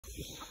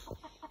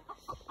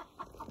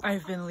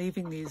I've been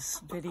leaving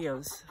these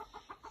videos.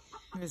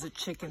 There's a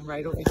chicken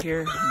right over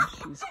here, and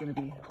she's gonna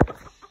be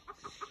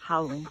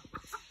howling.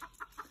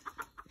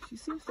 She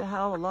seems to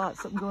howl a lot.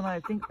 Something going on. I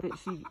think that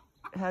she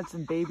had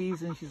some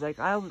babies, and she's like,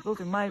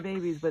 those are my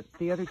babies, but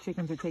the other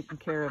chickens are taking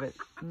care of it.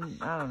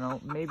 I don't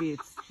know. Maybe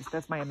it's just,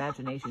 that's my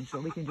imagination. So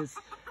we can just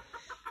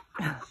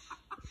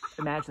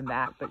imagine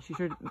that. But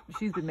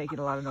she's been making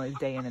a lot of noise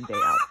day in and day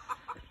out.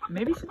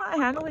 Maybe she's not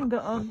handling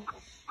the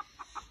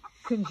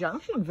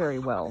conjunction very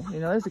well. You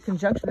know, there's a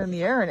conjunction in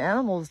the air, and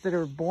animals that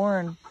are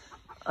born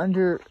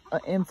under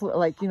influence,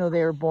 like, you know,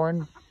 they are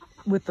born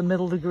with the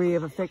middle degree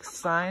of a fixed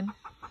sign,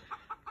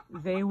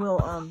 they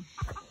will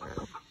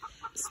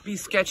be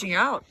sketching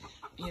out,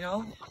 you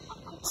know.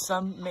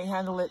 Some may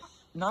handle it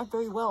not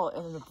very well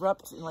and an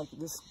abrupt, like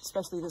this,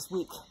 especially this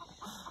week.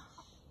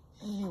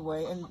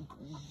 Anyway, and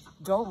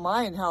don't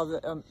mind how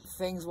the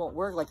things won't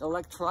work, like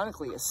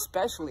electronically,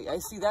 especially. I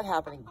see that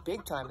happening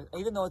big time,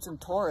 even though it's in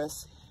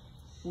Taurus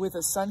with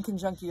a Sun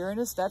conjunct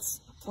Uranus.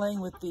 That's playing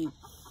with the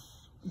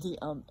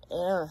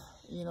air,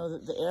 you know,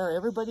 the air.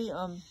 Everybody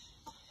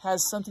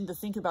has something to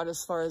think about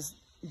as far as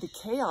the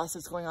chaos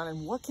that's going on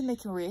and what can they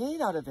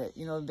create out of it.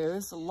 You know,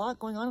 there's a lot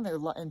going on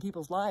in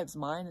people's lives,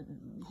 mine.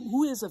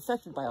 Who is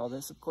affected by all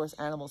this? Of course,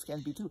 animals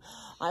can be too.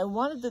 I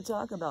wanted to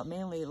talk about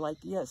mainly, like,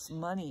 yes,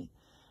 money,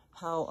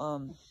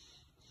 how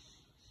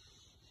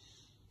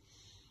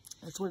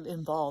that's what it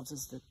involves,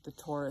 is the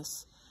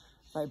Taurus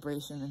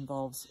vibration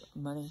involves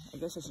money. I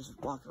guess I should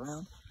just walk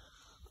around.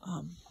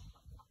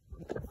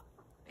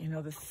 You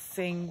know, the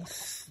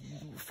things,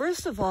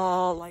 first of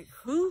all, like,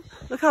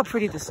 look how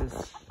pretty this is.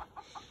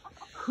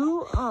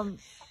 Whose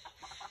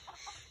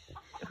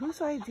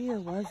idea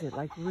was it?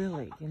 Like,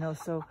 really, you know?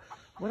 So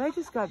what I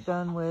just got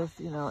done with,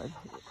 you know,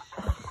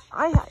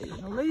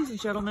 you know, ladies and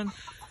gentlemen,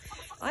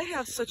 I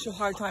have such a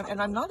hard time,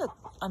 and I'm not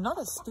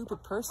a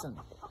stupid person.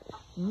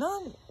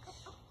 None.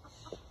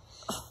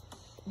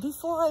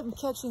 Before I'm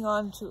catching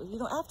on to, you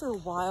know, after a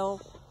while,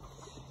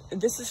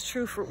 and this is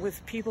true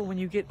with people when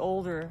you get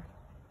older,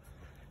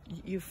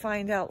 you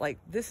find out, like,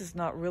 this is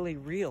not really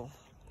real.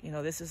 You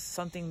know, this is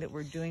something that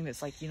we're doing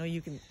that's like, you know,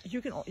 you can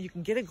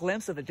get a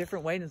glimpse of a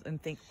different way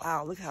and think,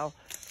 wow, look how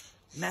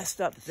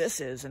messed up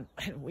this is. And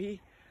we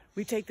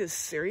take this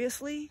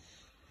seriously.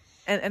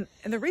 And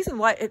the reason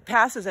why it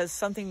passes as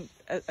something,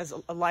 as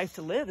a life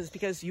to live, is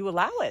because you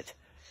allow it.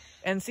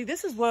 And see,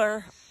 this is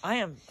where I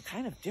am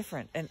kind of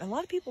different. And a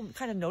lot of people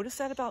kind of notice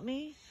that about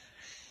me.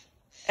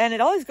 And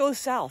it always goes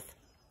south.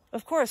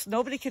 Of course,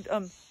 nobody could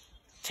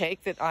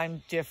take that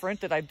I'm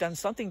different, that I've done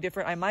something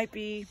different. I'm not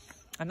a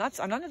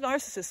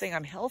narcissist saying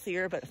I'm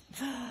healthier, but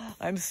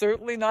I'm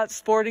certainly not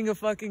sporting a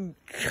fucking,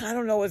 I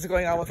don't know what's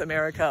going on with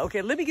America.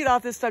 Okay, let me get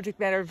off this subject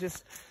matter.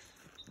 Just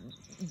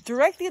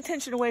direct the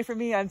attention away from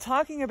me. I'm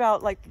talking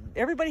about, like,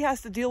 everybody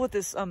has to deal with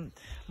this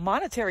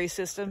monetary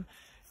system.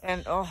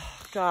 And, oh,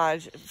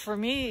 God, for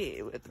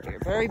me, at the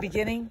very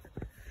beginning,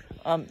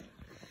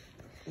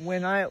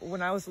 when I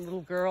was a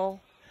little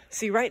girl,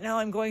 see, right now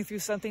I'm going through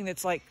something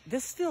that's like,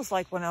 this feels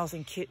like when I was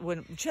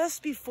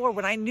just before,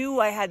 when I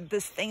knew I had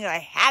this thing that I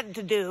had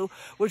to do,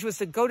 which was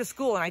to go to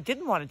school, and I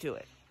didn't want to do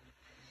it.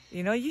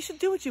 You know, you should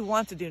do what you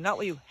want to do, not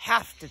what you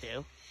have to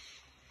do.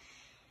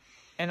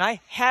 And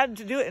I had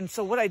to do it. And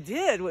so what I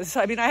did was,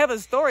 I mean, I have a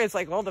story. It's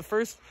like, well, the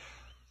first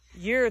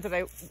year that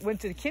I went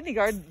to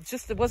kindergarten,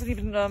 it wasn't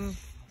even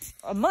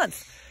a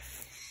month.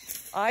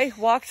 I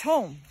walked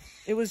home.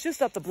 It was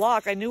just up the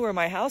block. I knew where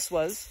my house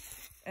was.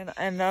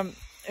 And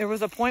there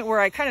was a point where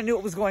I kind of knew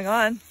what was going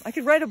on. I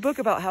could write a book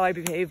about how I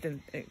behaved,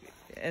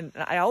 and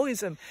I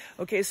always am.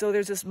 Okay, so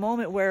there's this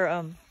moment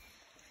where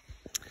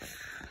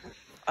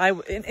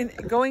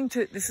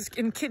this is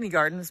in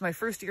kindergarten. This is my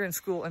first year in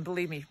school, and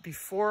believe me,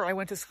 before I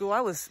went to school,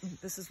 by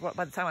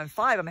the time I'm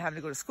 5, I'm having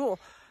to go to school.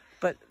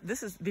 But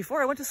this is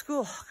before I went to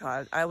school. Oh,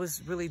 God, I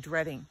was really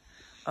dreading.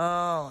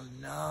 Oh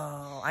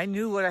no, I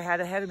knew what I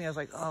had ahead of me. I was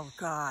like, oh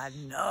God,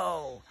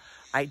 no.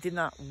 I did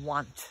not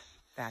want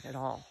that at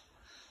all.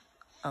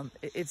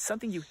 It's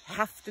something you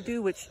have to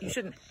do, which you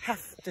shouldn't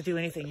have to do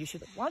anything. You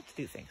should want to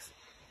do things.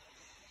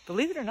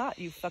 Believe it or not,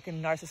 you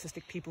fucking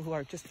narcissistic people who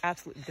are just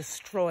absolutely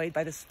destroyed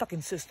by this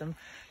fucking system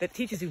that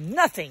teaches you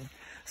nothing.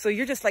 So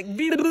you're just like, and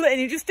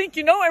you just think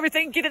you know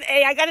everything. Get an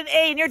A. I got an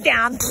A, and you're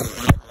down.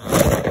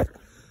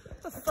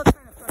 What the fuck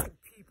kind of fucking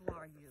people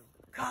are you?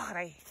 God,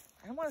 I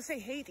don't want to say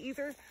hate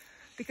either,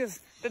 because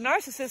the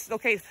narcissist,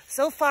 okay,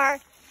 so far,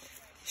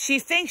 she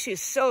thinks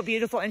she's so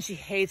beautiful and she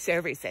hates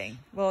everything.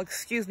 Well,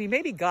 excuse me,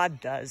 maybe God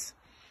does.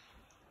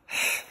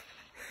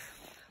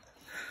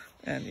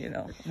 And, you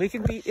know, we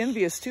can be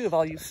envious, too, of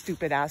all you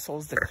stupid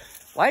assholes.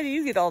 Why do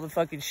you get all the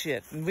fucking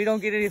shit and we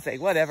don't get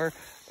anything? Whatever.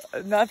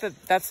 Not that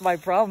that's my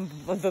problem.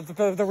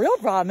 The real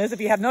problem is,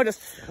 if you have noticed,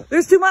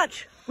 there's too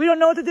much. We don't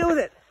know what to do with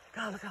it.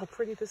 God, look how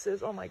pretty this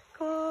is. Oh, my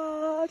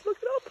God. Look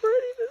at how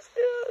pretty this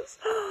is.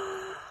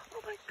 Oh,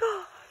 my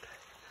God.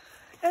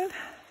 And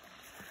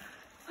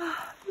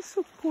it's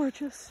so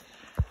gorgeous.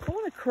 I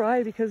want to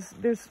cry because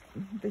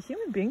the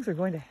human beings are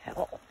going to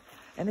hell.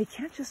 And they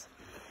can't just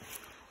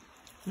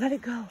let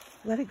it go.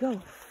 Let it go.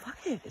 Fuck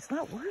it. It's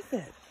not worth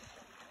it.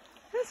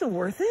 isn't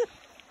worth it.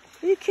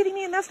 Are you kidding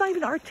me? And that's not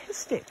even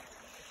artistic.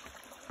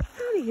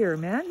 Get out of here,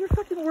 man. You're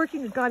fucking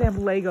working a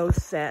goddamn Lego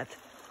set.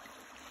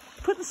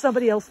 Putting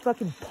somebody else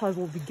fucking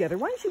puzzle together.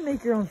 Why don't you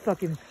make your own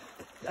fucking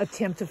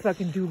attempt to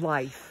fucking do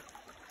life?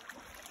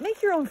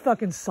 Make your own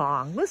fucking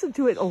song. Listen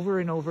to it over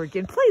and over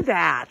again. Play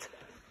that.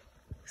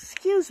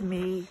 Excuse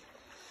me.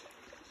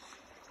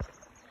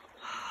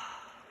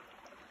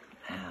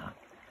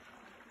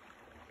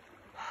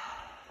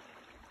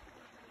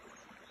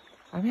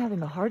 I'm having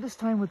the hardest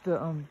time with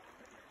the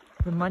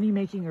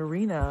money-making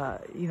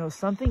arena. You know,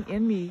 something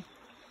in me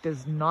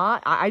does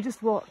not, I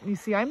just, well, you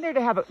see, I'm there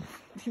to have a,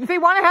 if they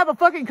want to have a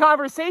fucking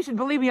conversation,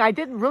 believe me, I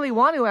didn't really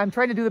want to. I'm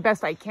trying to do the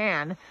best I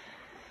can.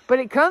 But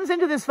it comes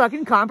into this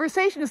fucking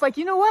conversation. It's like,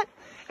 you know what?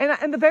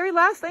 And the very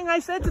last thing I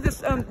said to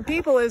this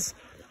people is,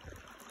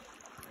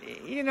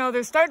 you know,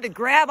 they're starting to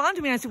grab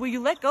onto me. And I said, will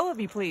you let go of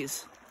me,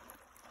 please?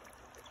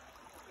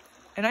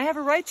 And I have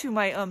a right to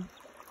my,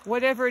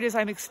 whatever it is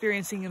I'm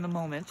experiencing in the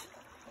moment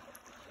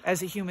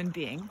as a human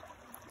being.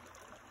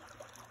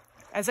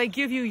 As I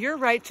give you your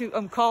right to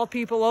call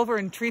people over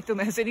and treat them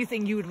as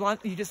anything you would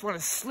want, you just want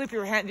to slip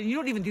your hand, and you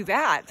don't even do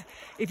that.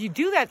 If you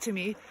do that to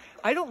me,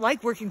 I don't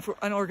like working for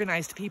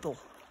unorganized people,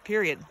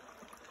 period.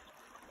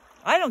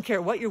 I don't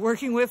care what you're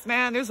working with,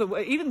 man. There's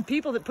even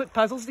people that put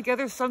puzzles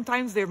together,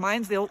 sometimes their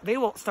minds, they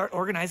will start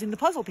organizing the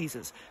puzzle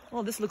pieces.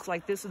 Well, this looks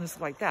like this and this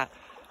looks like that.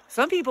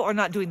 Some people are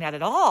not doing that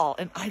at all,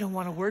 and I don't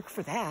want to work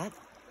for that.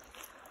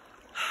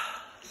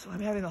 So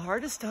I'm having the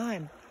hardest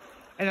time.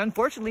 And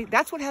unfortunately,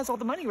 that's what has all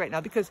the money right now,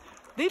 because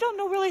they don't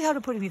know really how to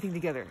put anything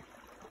together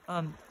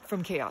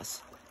from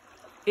chaos.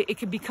 It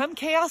can become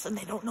chaos and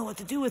they don't know what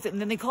to do with it.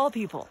 And then they call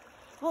people.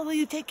 Well, will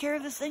you take care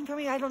of this thing for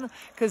me? I don't know.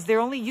 Because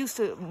they're only used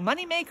to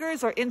money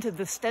makers or into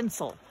the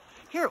stencil.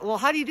 Here, well,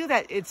 how do you do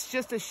that? It's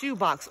just a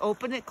shoebox.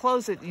 Open it,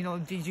 close it. You know,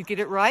 did you get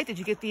it right? Did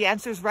you get the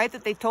answers right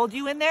that they told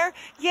you in there?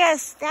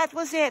 Yes, that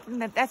was it.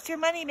 And that's your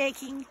money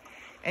making.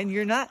 And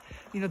you're not,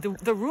 you know,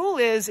 the rule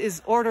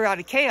is order out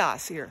of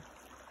chaos here.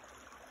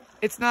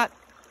 It's not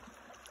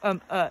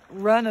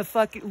run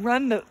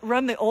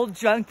the old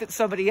junk that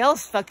somebody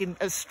else fucking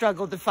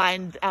struggled to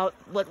find out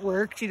what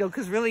worked, you know,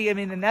 because really, I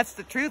mean, and that's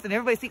the truth. And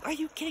everybody thinks, are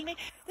you kidding me?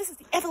 This is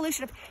the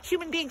evolution of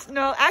human beings.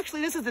 No,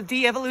 actually, this is the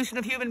de-evolution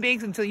of human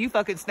beings until you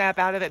fucking snap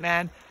out of it,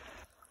 man.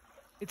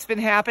 It's been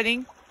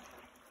happening.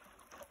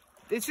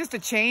 It's just a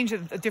change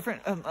of a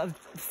different,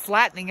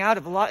 flattening out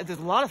of a lot. There's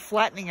a lot of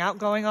flattening out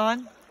going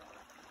on.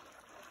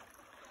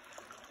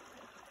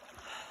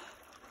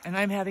 And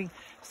I'm having,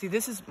 see,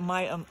 this is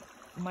my,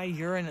 my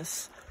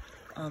Uranus,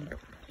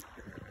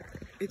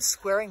 it's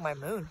squaring my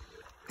moon.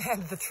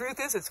 And the truth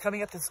is, it's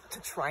coming up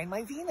to trine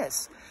my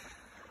Venus.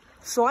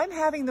 So I'm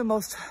having the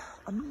most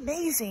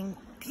amazing,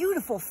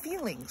 beautiful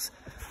feelings.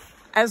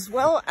 As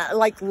well,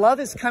 like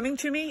love is coming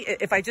to me.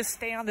 If I just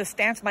stay on this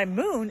stance, my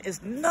moon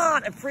is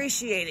not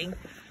appreciating.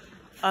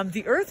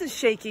 The earth is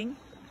shaking.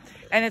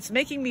 And it's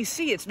making me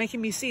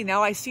see.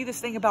 Now I see this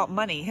thing about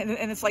money.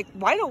 And it's like,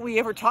 why don't we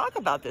ever talk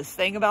about this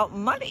thing about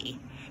money?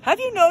 Have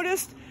you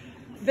noticed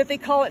that they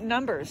call it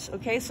numbers?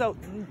 Okay, so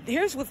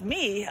here's with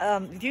me.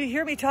 Do you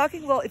hear me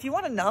talking? Well, if you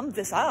want to numb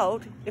this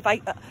out, if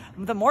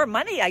the more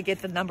money I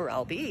get, the number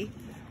I'll be.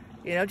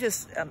 You know,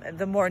 just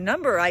the more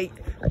number I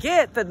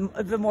get,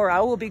 the more I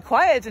will be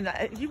quiet. And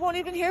you won't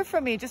even hear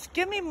from me. Just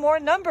give me more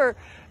number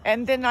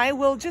and then I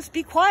will just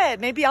be quiet.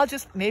 Maybe I'll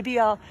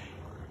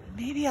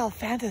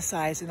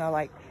fantasize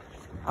and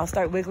I'll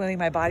start wiggling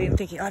my body and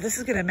thinking, oh, this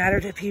is going to matter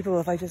to people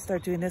if I just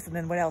start doing this and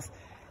then what else?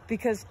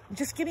 Because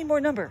just give me more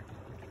number.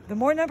 The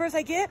more numbers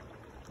I get,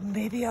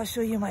 maybe I'll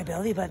show you my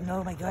belly button.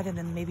 Oh my God. And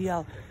then maybe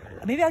I'll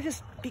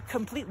just be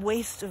complete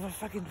waste of a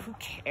fucking, who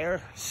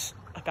cares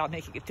about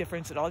making a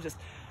difference at all? Just,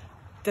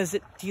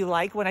 do you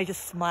like when I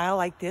just smile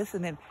like this?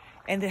 And then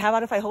how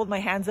about if I hold my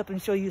hands up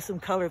and show you some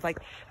colors? Like,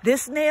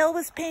 this nail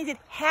was painted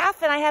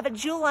half and I have a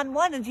jewel on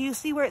one. And do you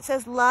see where it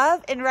says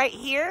love? And right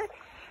here,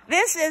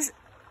 this is,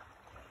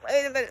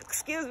 wait a minute,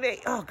 excuse me.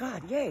 Oh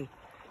God, yay.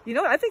 You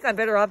know what? I think I'm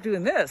better off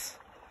doing this.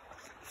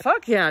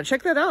 Fuck yeah,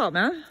 check that out,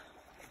 man.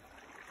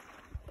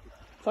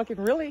 Fucking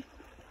really.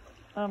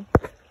 Gonna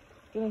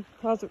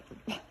cause a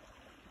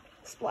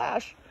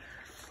splash.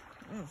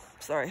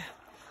 Sorry.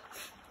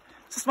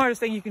 It's the smartest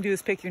thing you can do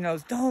is pick your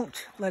nose.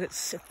 Don't let it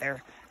sit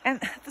there.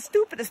 And the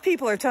stupidest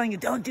people are telling you,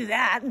 don't do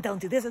that and don't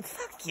do this. And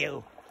fuck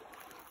you.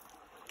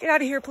 Get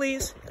out of here,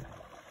 please.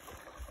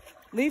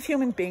 Leave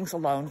human beings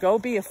alone. Go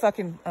be a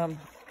fucking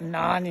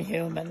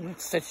non-human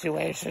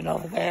situation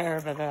over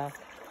there. But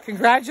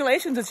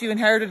congratulations if you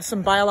inherited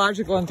some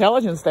biological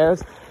intelligence there.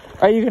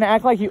 Are you going to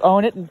act like you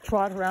own it and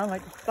trot around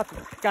like a fucking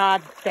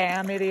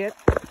goddamn idiot?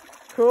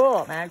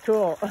 Cool, man,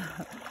 cool.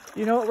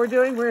 You know what we're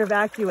doing? We're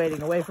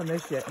evacuating away from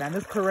this shit, man.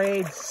 This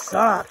parade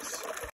sucks.